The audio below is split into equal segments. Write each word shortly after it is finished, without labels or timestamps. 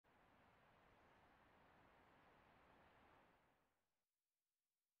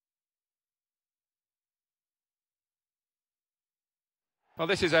Well,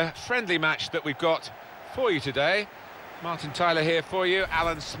 this is a friendly match that we've got for you today. Martin Tyler here for you,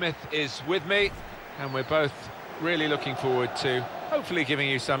 Alan Smith is with me, and we're both really looking forward to hopefully giving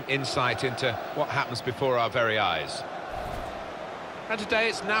you some insight into what happens before our very eyes. And today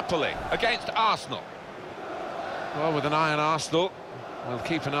it's Napoli against Arsenal. Well, with an eye on Arsenal, we'll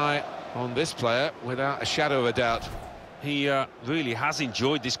keep an eye on this player without a shadow of a doubt. He really has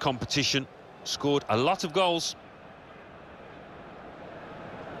enjoyed this competition, scored a lot of goals.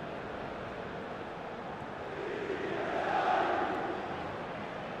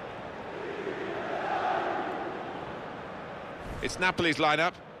 It's Napoli's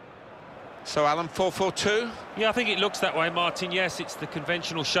lineup. So, Alan, 4-4-2? Yeah, I think it looks that way, Martin. Yes, it's the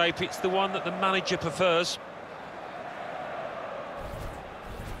conventional shape. It's the one that the manager prefers.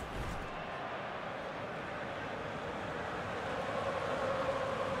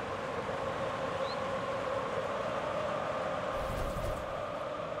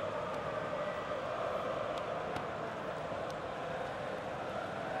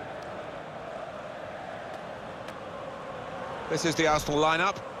 This is the Arsenal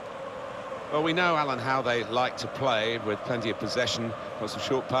lineup. Well, we know, Alan, how they like to play, with plenty of possession, lots of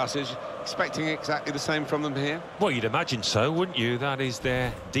short passes. Expecting exactly the same from them here? Well, you'd imagine so, wouldn't you? That is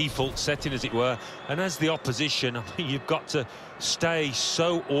their default setting, as it were. And as the opposition, I mean, you've got to stay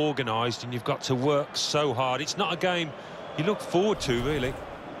so organised and you've got to work so hard. It's not a game you look forward to, really.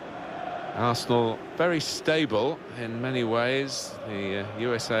 Arsenal very stable in many ways. The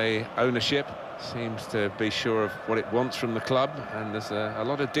USA ownership seems to be sure of what it wants from the club, and there's a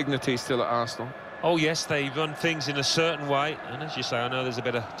lot of dignity still at Arsenal. Oh yes, they run things in a certain way, and as you say, I know there's a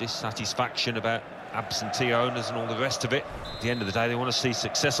bit of dissatisfaction about absentee owners and all the rest of it. At the end of the day, they want to see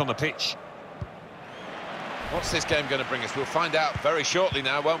success on the pitch. What's this game going to bring us? We'll find out very shortly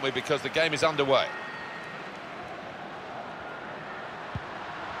now, won't we, because the game is underway.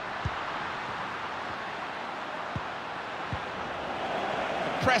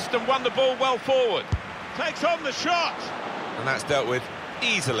 Pressed and won the ball well forward. Takes on the shot. And that's dealt with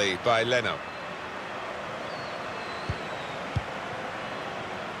easily by Leno.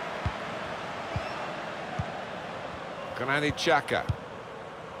 Granit Xhaka.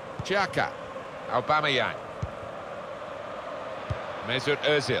 Xhaka. Aubameyang. Mesut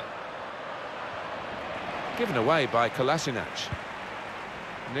Ozil. Given away by Kolasinac.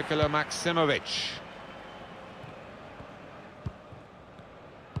 Nikola Maximovic.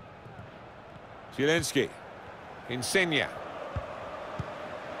 Zielinski, Insigne.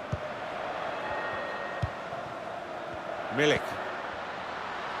 Milik.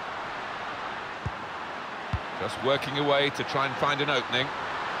 Just working away to try and find an opening.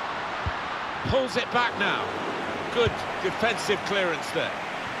 Pulls it back now. Good defensive clearance there.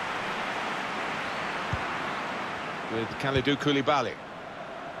 With Kalidou Koulibaly.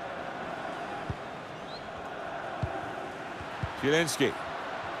 Zielinski.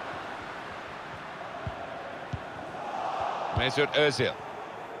 Mesut Ozil.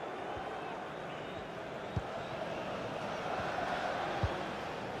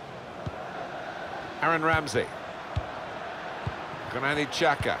 Aaron Ramsey. Granit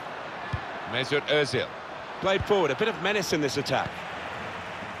Xhaka. Mesut Ozil. Played forward, a bit of menace in this attack.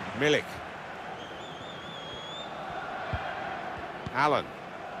 Milik. Allen.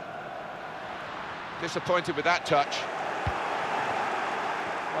 Disappointed with that touch.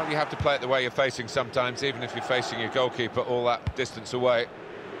 Well, you have to play it the way you're facing sometimes, even if you're facing your goalkeeper all that distance away.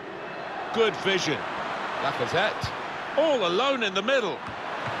 Good vision. Lacazette, all alone in the middle.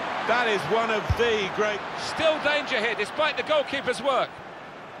 That is one of the great... Still danger here, despite the goalkeeper's work.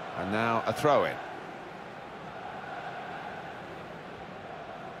 And now a throw-in.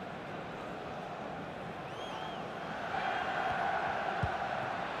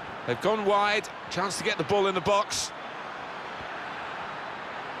 They've gone wide, chance to get the ball in the box.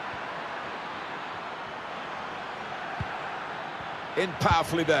 In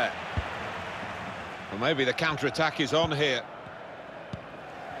powerfully there. Well, maybe the counter-attack is on here.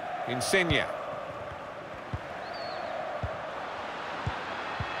 Insigne.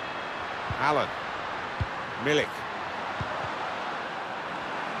 Allen. Milik.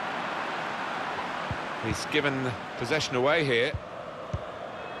 He's given possession away here.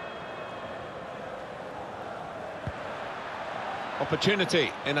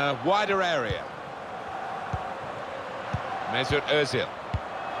 Opportunity in a wider area. Mesut Ozil.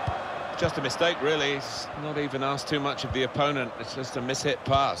 Just a mistake, really. He's not even asked too much of the opponent. It's just a mishit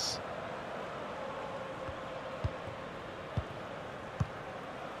pass.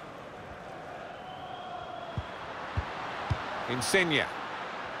 Insigne.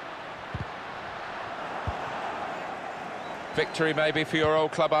 Victory maybe for your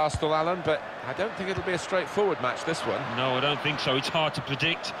old club Arsenal, Alan, but I don't think it'll be a straightforward match, this one. No, I don't think so. It's hard to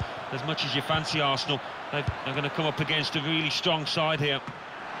predict. As much as you fancy Arsenal, they're going to come up against a really strong side here.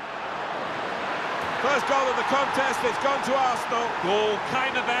 First goal of the contest, it's gone to Arsenal. Goal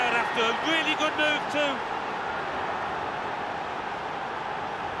came about after a really good move too.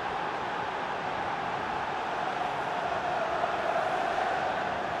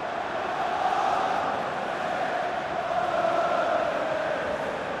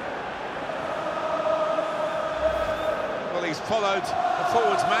 Well, he's followed the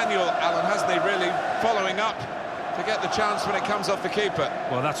forwards manual, Alan, hasn't he, really following up to get the chance when it comes off the keeper.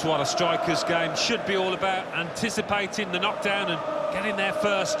 Well, that's what a striker's game should be all about, anticipating the knockdown and getting there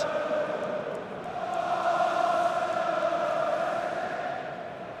first.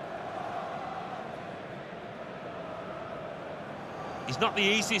 He's not the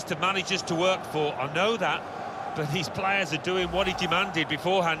easiest of managers to work for, I know that, but these players are doing what he demanded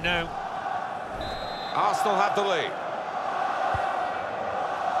beforehand now. Arsenal have the lead.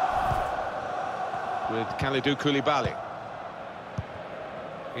 With Kalidou Koulibaly.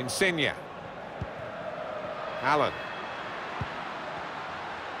 Insigne. Allen.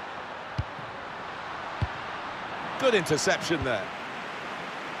 Good interception there.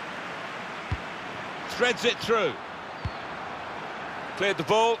 Threads it through. Cleared the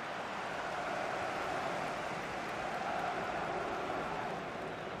ball.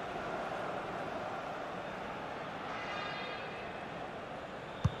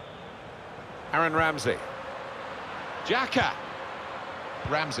 Aaron Ramsey. Xhaka.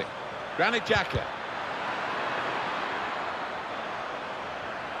 Ramsey. Granit Xhaka.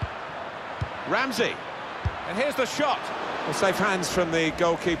 Ramsey. And here's the shot. Well, safe hands from the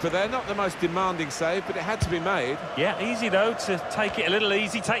goalkeeper there. Not the most demanding save, but it had to be made. Yeah, easy though, to take it a little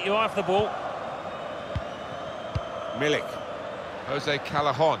easy, take your eye off the ball. Milik. Jose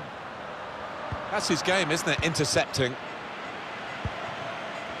Callajon. That's his game, isn't it? Intercepting.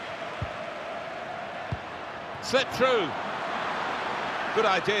 Slipped through. Good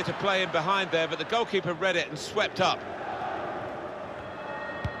idea to play in behind there, but the goalkeeper read it and swept up.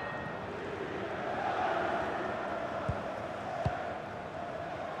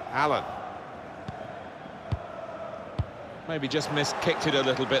 Allen. Maybe just kicked it a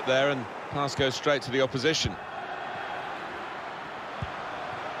little bit there, and pass goes straight to the opposition.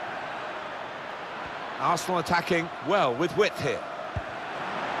 Arsenal attacking well with width here.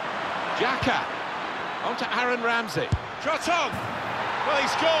 Xhaka. On to Aaron Ramsey. Shot on! Well, he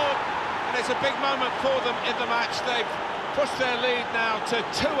scored, and it's a big moment for them in the match. They've pushed their lead now to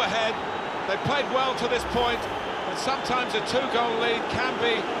 2 ahead. They've played well to this point, but sometimes a 2-goal lead can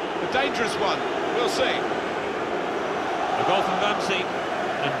be a dangerous one. We'll see. A goal from Ramsey,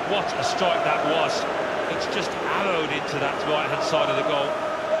 and what a strike that was. It's just arrowed into that right-hand side of the goal.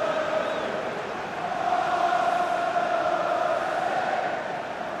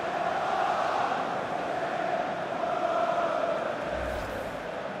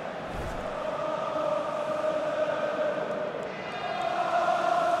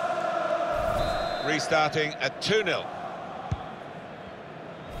 Restarting at 2-0.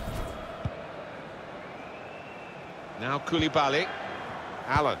 Now Koulibaly.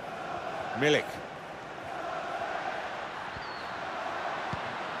 Allen. Milik.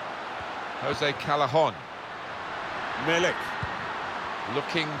 Jose Callajon. Milik.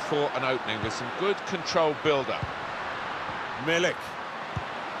 Looking for an opening with some good controlled build-up. Milik.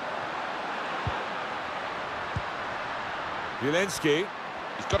 Zielinski.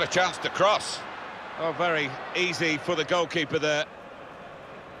 He's got a chance to cross. Oh, very easy for the goalkeeper there.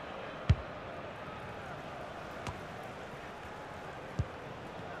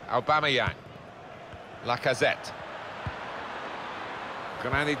 Aubameyang. Lacazette.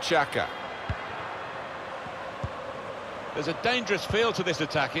 Granit Xhaka. There's a dangerous feel to this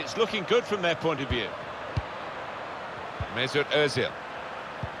attack. It's looking good from their point of view. Mesut Ozil.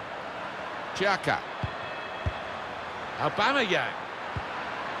 Xhaka. Aubameyang.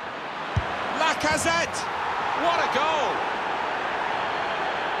 Lacazette! What a goal!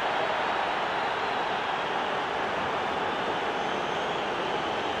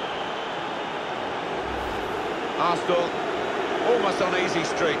 Arsenal almost on easy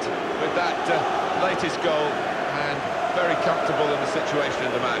street with that latest goal, and very comfortable in the situation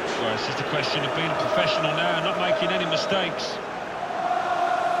in the match. Well, it's just a question of being professional now, not making any mistakes.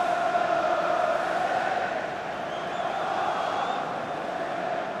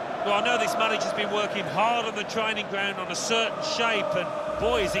 Well, I know this manager's been working hard on the training ground on a certain shape, and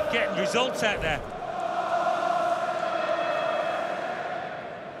boy, is it getting results out there.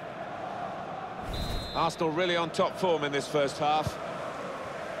 Arsenal really on top form in this first half.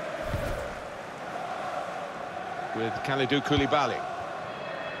 With Kalidou Koulibaly.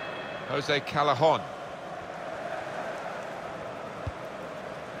 Jose Callejon.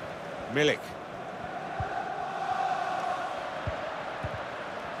 Milik.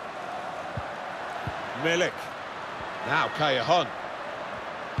 Milik. Now Callejon.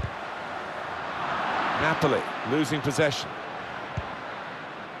 Napoli losing possession.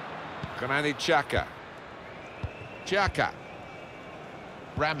 Granit Xhaka. Xhaka.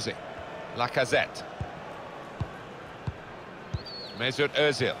 Ramsey. Lacazette. Mesut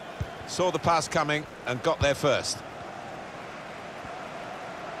Ozil. Saw the pass coming and got there first.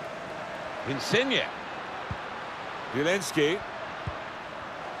 Insigne. Zielinski.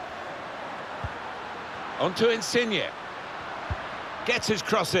 On to Insigne. Gets his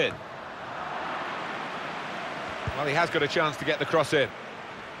cross in. Well, he has got a chance to get the cross in.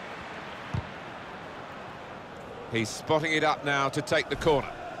 He's spotting it up now to take the corner.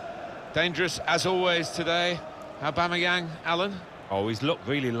 Dangerous as always today. Aubameyang, Alan. Oh, he's looked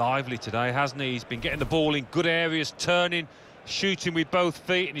really lively today, hasn't he? He's been getting the ball in good areas, turning, shooting with both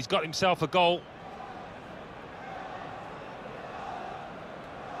feet, and he's got himself a goal.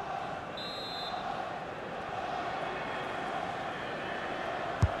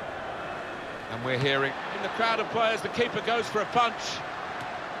 And we're hearing... In the crowd of players, the keeper goes for a punch.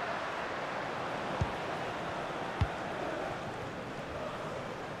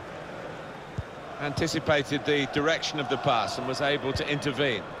 Anticipated the direction of the pass and was able to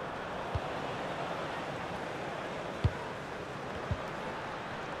intervene.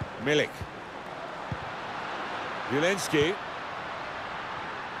 Milik. Zielinski.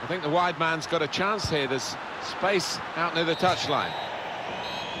 I think the wide man's got a chance here. There's space out near the touchline.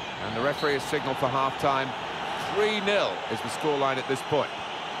 And the referee has signalled for half-time. 3-0 is the scoreline at this point.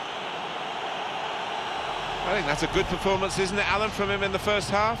 I think that's a good performance, isn't it, Alan, from him in the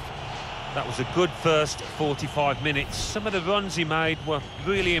first half? That was a good first 45 minutes. Some of the runs he made were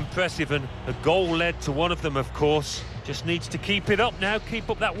really impressive, and a goal led to one of them, of course. Just needs to keep it up now, keep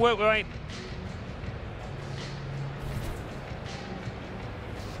up that work rate.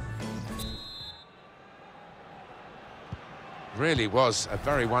 Really was a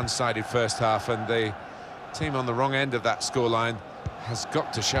very one-sided first half, and the team on the wrong end of that scoreline has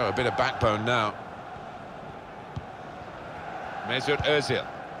got to show a bit of backbone now. Mesut Ozil.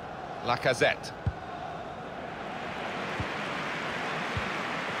 Lacazette.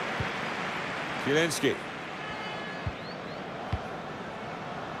 Zielinski.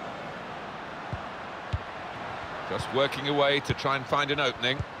 Just working away to try and find an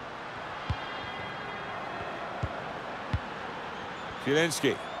opening.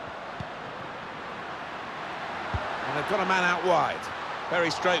 Zielinski. And they've got a man out wide.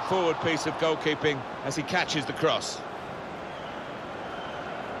 Very straightforward piece of goalkeeping as he catches the cross.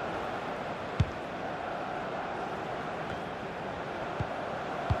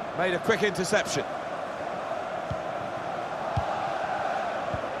 Made a quick interception.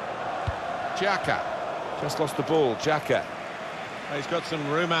 Xhaka. Just lost the ball, Xhaka. He's got some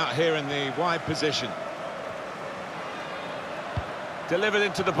room out here in the wide position. Delivered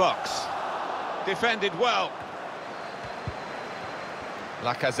into the box. Defended well.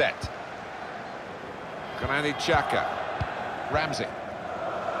 Lacazette. Granit Xhaka. Ramsey.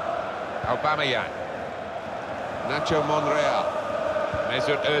 Aubameyang. Nacho Monreal.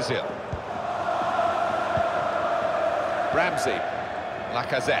 Mesut Ozil. Ramsey.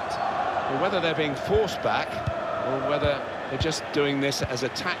 Lacazette. Well, whether they're being forced back or whether they're just doing this as a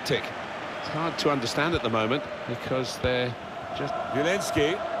tactic, it's hard to understand at the moment because they're just...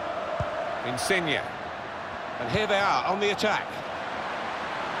 Zielinski. Insigne. And here they are on the attack.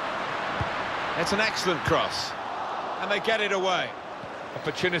 It's an excellent cross. And they get it away.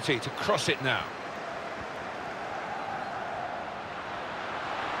 Opportunity to cross it now.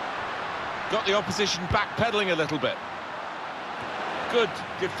 Got the opposition backpedaling a little bit. Good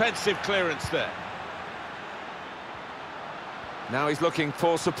defensive clearance there. Now he's looking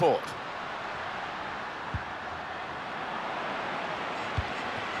for support.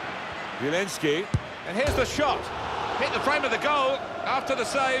 Zielinski. And here's the shot. Hit the frame of the goal after the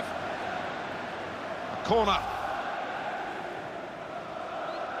save. A corner.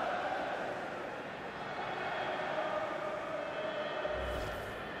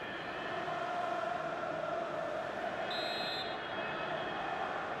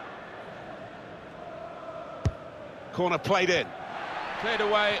 Corner played in. Cleared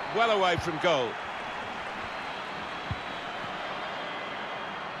away, well away from goal.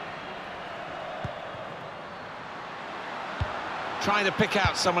 Trying to pick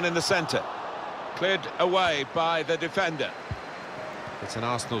out someone in the centre. Cleared away by the defender. It's an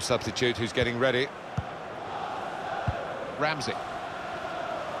Arsenal substitute who's getting ready. Ramsey.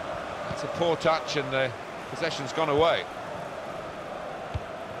 That's a poor touch and the possession's gone away.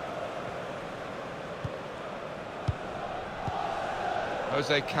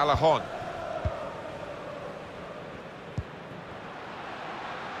 Jose Callajon.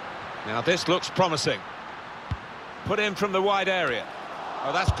 Now this looks promising. Put in from the wide area.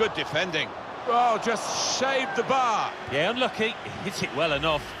 Oh, that's good defending. Oh, just shaved the bar. Yeah, unlucky. He hit it well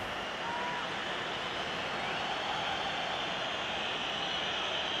enough.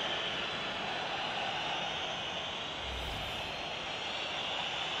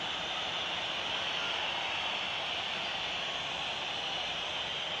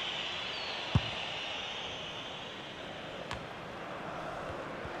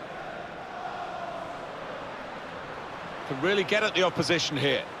 Can really get at the opposition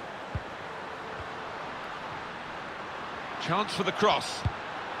here. Chance for the cross.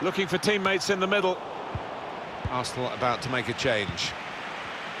 Looking for teammates in the middle. Arsenal about to make a change.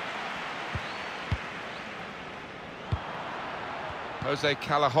 Jose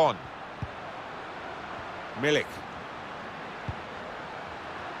Callajon. Milik.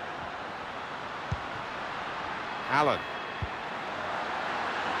 Allen.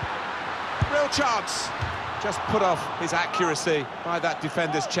 Real chance. Just put off his accuracy by that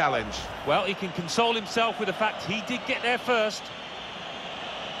defender's challenge. Well, he can console himself with the fact he did get there first.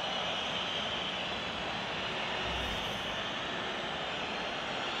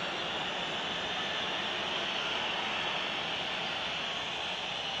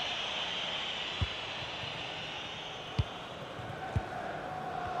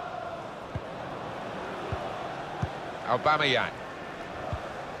 Aubameyang.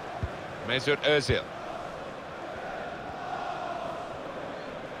 Mesut Ozil.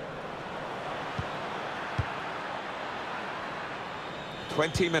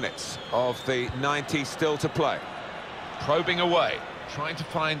 "20 minutes of the 90 still to play. Probing away, trying to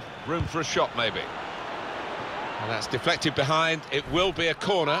find room for a shot maybe. And that's deflected behind. It will be a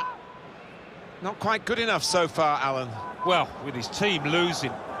corner. Not quite good enough so far, Alan. Well, with his team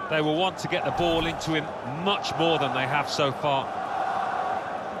losing, they will want to get the ball into him much more than they have so far.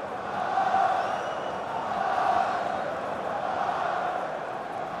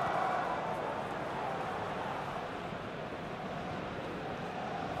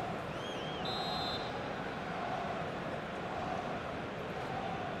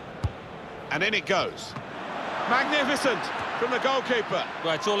 And in it goes. Magnificent from the goalkeeper.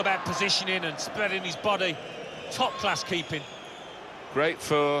 Well, it's all about positioning and spreading his body. Top-class keeping. Great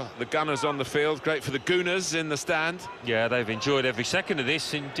for the Gunners on the field, great for the Gooners in the stand. Yeah, they've enjoyed every second of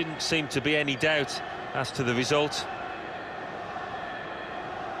this and didn't seem to be any doubt as to the result.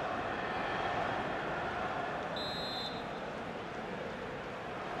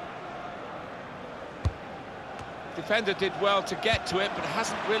 Defender did well to get to it, but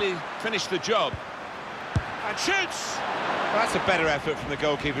hasn't really finished the job. And shoots! Well, that's a better effort from the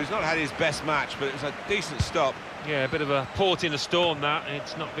goalkeeper. He's not had his best match, but it was a decent stop. Yeah, a bit of a port in a storm, that.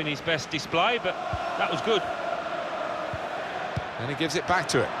 It's not been his best display, but that was good. And he gives it back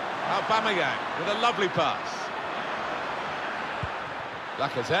to it. Aubameyang with a lovely pass.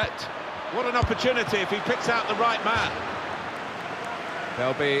 Lacazette. What an opportunity if he picks out the right man.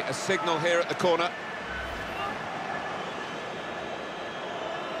 There'll be a signal here at the corner.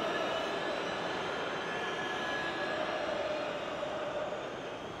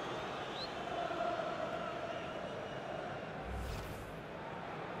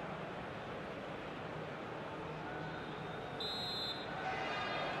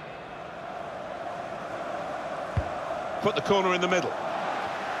 Put the corner in the middle.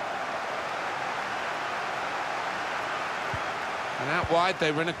 And out wide,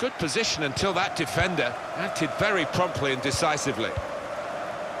 they were in a good position until that defender acted very promptly and decisively.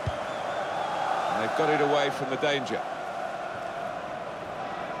 And they've got it away from the danger.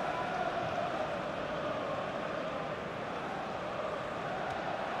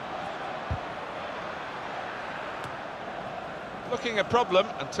 Looking a problem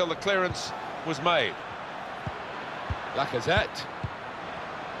until the clearance was made. Lacazette.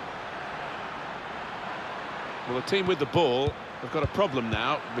 Well, the team with the ball have got a problem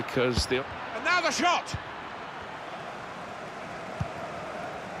now because the... And now the shot!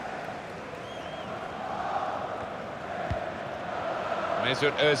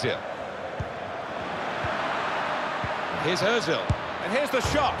 Mesut Ozil. Here's Ozil. And here's the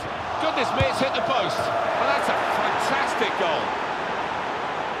shot. Goodness me, it's hit the post. Well, that's a fantastic goal.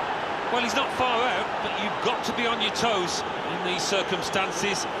 Well, he's not far out, but you've got to be on your toes in these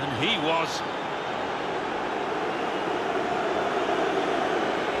circumstances, and he was.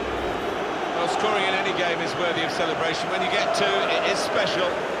 scoring in any game is worthy of celebration. When you get two, it is special,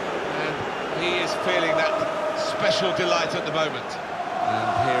 and he is feeling that special delight at the moment.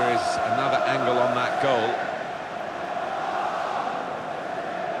 And here is another angle on that goal.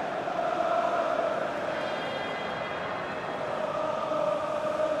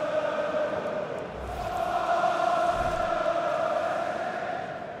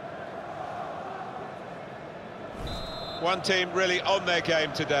 One team really on their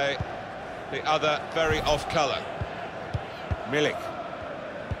game today, the other very off-colour. Milik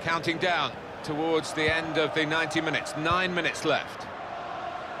counting down towards the end of the 90 minutes. 9 minutes left.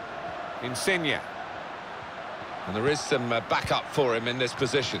 Insigne. And there is some backup for him in this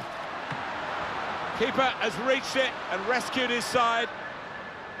position. Keeper has reached it and rescued his side.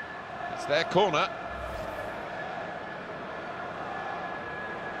 It's their corner.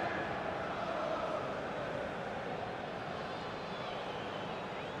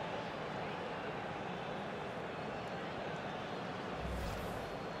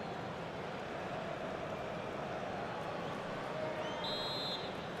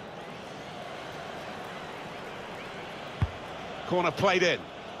 Corner played in,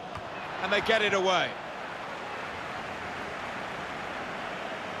 and they get it away.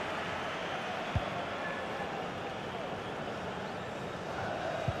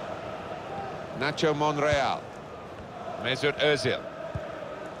 Nacho Monreal. Mesut Ozil.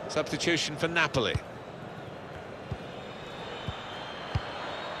 Substitution for Napoli.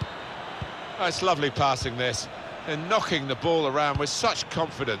 Oh, it's lovely passing this. They're knocking the ball around with such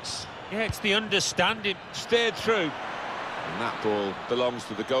confidence. Yeah, it's the understanding. Steered through. And that ball belongs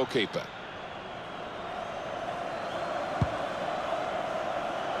to the goalkeeper.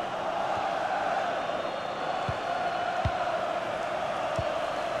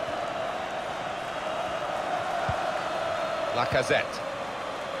 Lacazette.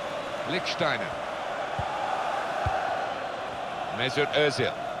 Lichtsteiner. Mesut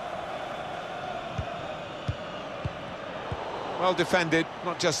Ozil. Well defended,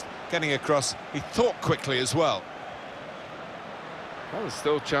 not just getting across, he thought quickly as well. Well, there's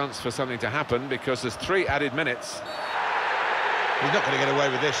still a chance for something to happen because there's 3 added minutes. He's not going to get away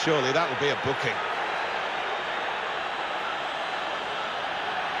with this, surely. That will be a booking.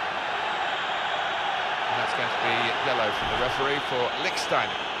 And that's going to be yellow from the referee for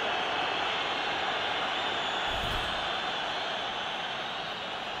Lichtsteiner.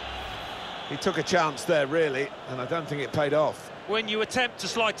 He took a chance there, really, and I don't think it paid off. When you attempt a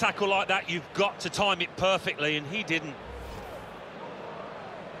slide tackle like that, you've got to time it perfectly, and he didn't.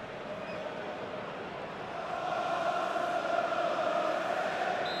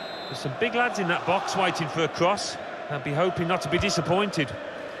 There's some big lads in that box waiting for a cross. They'll be hoping not to be disappointed.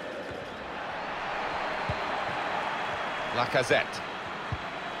 Lacazette.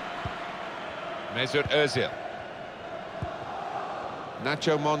 Mesut Ozil.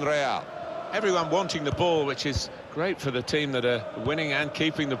 Nacho Monreal. Everyone wanting the ball, which is great for the team that are winning and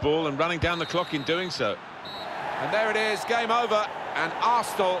keeping the ball and running down the clock in doing so. And there it is, game over, and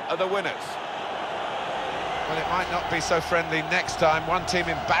Arsenal are the winners. Well, it might not be so friendly next time. One team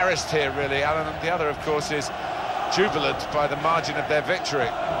embarrassed here, really, Alan, and the other, of course, is jubilant by the margin of their victory.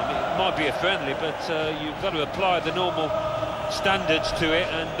 I mean, it might be a friendly, but you've got to apply the normal standards to it,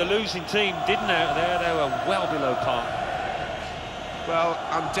 and the losing team didn't out there. They were well below par. Well,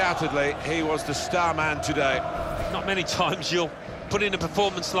 undoubtedly, he was the star man today. Not many times you'll put in a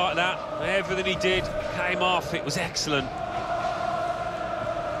performance like that. Everything he did came off. It was excellent.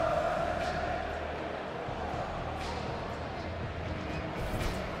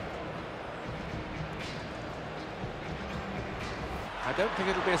 I don't think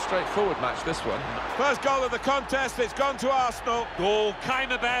it'll be a straightforward match, this one. First goal of the contest, it's gone to Arsenal. Goal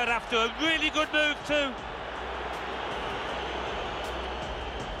came about after a really good move too.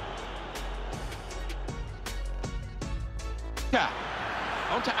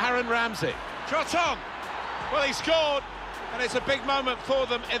 On to Aaron Ramsey. Shot on! Well, he scored, and it's a big moment for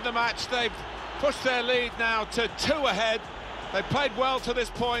them in the match. They've pushed their lead now to 2 ahead. They've played well to this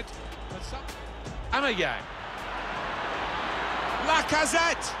point. Aubameyang.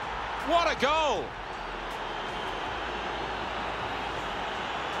 Lacazette! What a goal!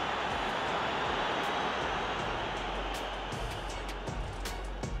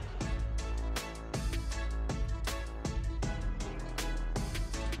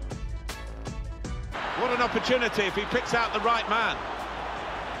 What an opportunity if he picks out the right man.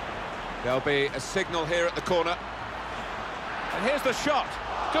 There'll be a signal here at the corner. And here's the shot.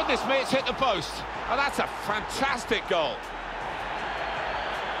 Goodness me, it's hit the post. Oh, that's a fantastic goal.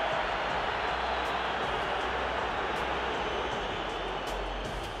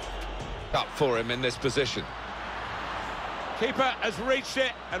 Up for him in this position. Keeper has reached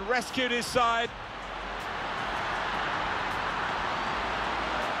it and rescued his side.